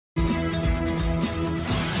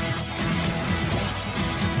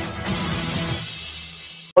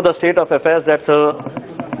the state of affairs that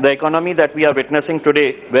the economy that we are witnessing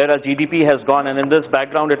today, where our GDP has gone, and in this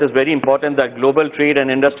background it is very important that global trade and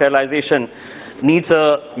industrialization needs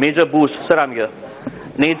a major boost. Sir, I'm here.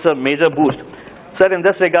 Needs a major boost. Sir, in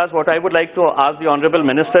this regard, what I would like to ask the Honorable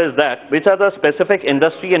Minister is that which are the specific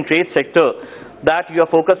industry and trade sector that you are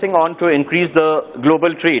focusing on to increase the global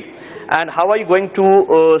trade, and how are you going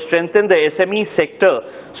to strengthen the SME sector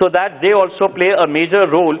so that they also play a major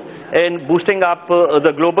role in boosting up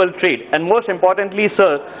the global trade? And most importantly,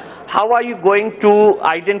 sir, how are you going to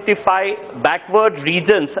identify backward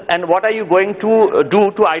regions, and what are you going to do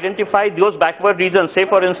to identify those backward regions? Say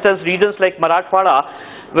for instance regions like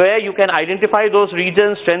Marathwada, where you can identify those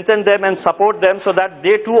regions, strengthen them and support them so that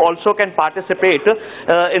they too also can participate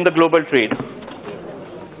in the global trade.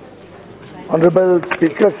 Honorable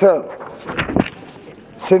Speaker, sir,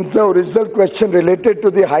 since the original question related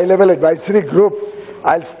to the high-level advisory group,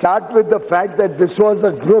 I'll start with the fact that this was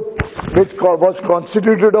a group which was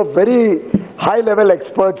constituted of very high-level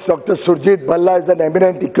experts. Dr. Surjit Bhalla is an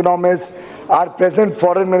eminent economist, our present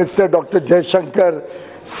Foreign Minister Dr. Jaishankar,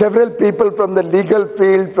 several people from the legal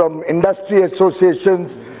field, from industry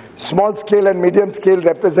associations, small-scale and medium-scale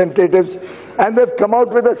representatives, and they've come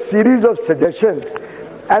out with a series of suggestions.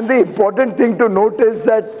 And the important thing to note is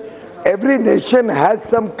that every nation has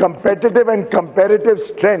some competitive and comparative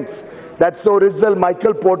strengths. That's the original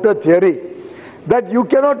Michael Porter theory, that you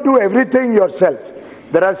cannot do everything yourself.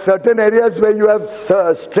 There are certain areas where you have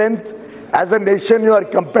strength. As a nation, you are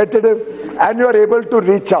competitive and you are able to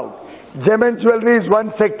reach out. Gem and jewelry is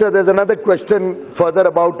one sector. There's another question further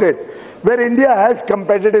about it. Where India has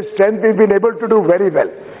competitive strength, we've been able to do very well.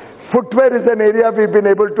 Footwear is an area we've been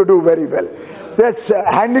able to do very well. There's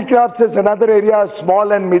handicrafts is another area.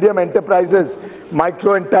 Small and medium enterprises,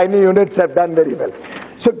 micro and tiny units have done very well.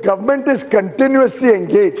 So government is continuously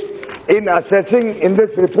engaged in assessing. In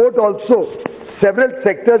this report also, several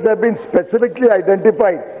sectors have been specifically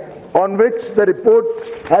identified on which the report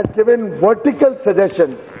has given vertical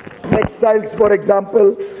suggestions. Textiles, for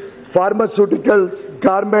example, pharmaceuticals,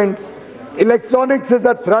 garments. Electronics is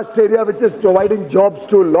a thrust area which is providing jobs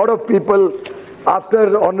to a lot of people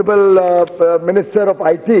after Honorable Minister of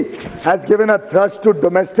IT has given a thrust to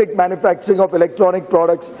domestic manufacturing of electronic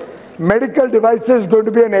products. Medical devices is going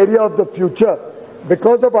to be an area of the future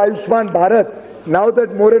because of Ayushman Bharat. Now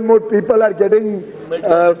that more and more people are getting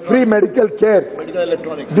free medical care,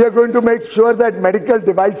 we are going to make sure that medical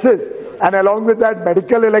devices and along with that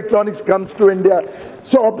medical electronics comes to India.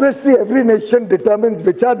 So obviously every nation determines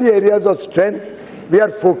which are the areas of strength. We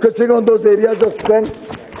are focusing on those areas of strength.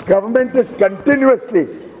 Government is continuously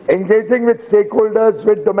engaging with stakeholders,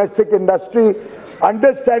 with domestic industry,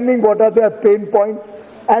 understanding what are their pain points,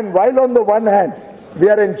 and while on the one hand we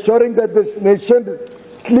are ensuring that this nation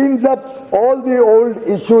cleans up all the old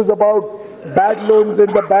issues about bad loans in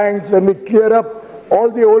the banks, when we clear up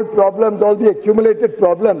all the old problems, all the accumulated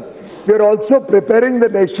problems, we are also preparing the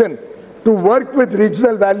nation to work with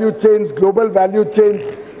regional value chains, global value chains,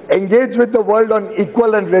 engage with the world on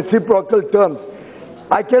equal and reciprocal terms.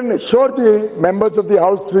 I can assure the members of the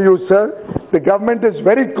House through you, sir, the government is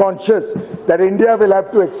very conscious that India will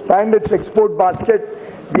have to expand its export basket.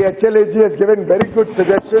 The HLAG has given very good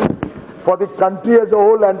suggestions for the country as a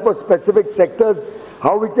whole and for specific sectors,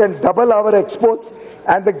 how we can double our exports,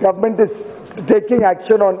 and the government is taking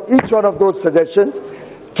action on each one of those suggestions.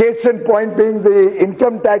 Case in point being the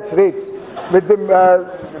income tax rates, which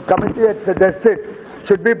the committee had suggested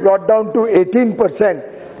should be brought down to 18%.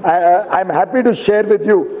 I'm happy to share with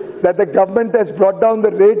you that the government has brought down the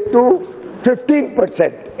rate to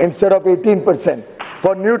 15% instead of 18%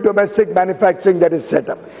 for new domestic manufacturing that is set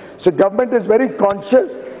up. So government is very conscious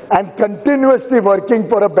and continuously working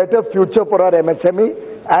for a better future for our MSME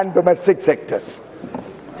and domestic sectors.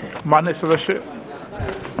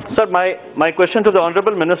 Sir, my question to the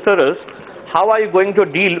Honorable Minister is, how are you going to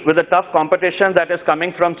deal with the tough competition that is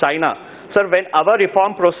coming from China? Sir, when our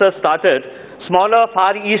reform process started, smaller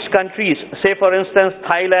Far East countries, say for instance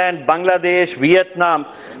Thailand, Bangladesh, Vietnam,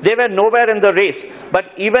 they were nowhere in the race. But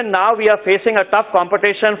even now we are facing a tough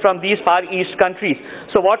competition from these Far East countries.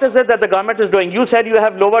 So what is it that the government is doing? You said you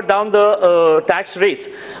have lowered down the tax rates.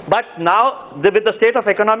 But now with the state of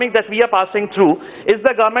economy that we are passing through, is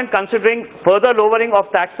the government considering further lowering of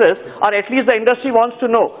taxes, or at least the industry wants to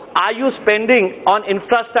know, are you spending on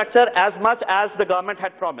infrastructure as much as the government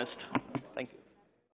had promised?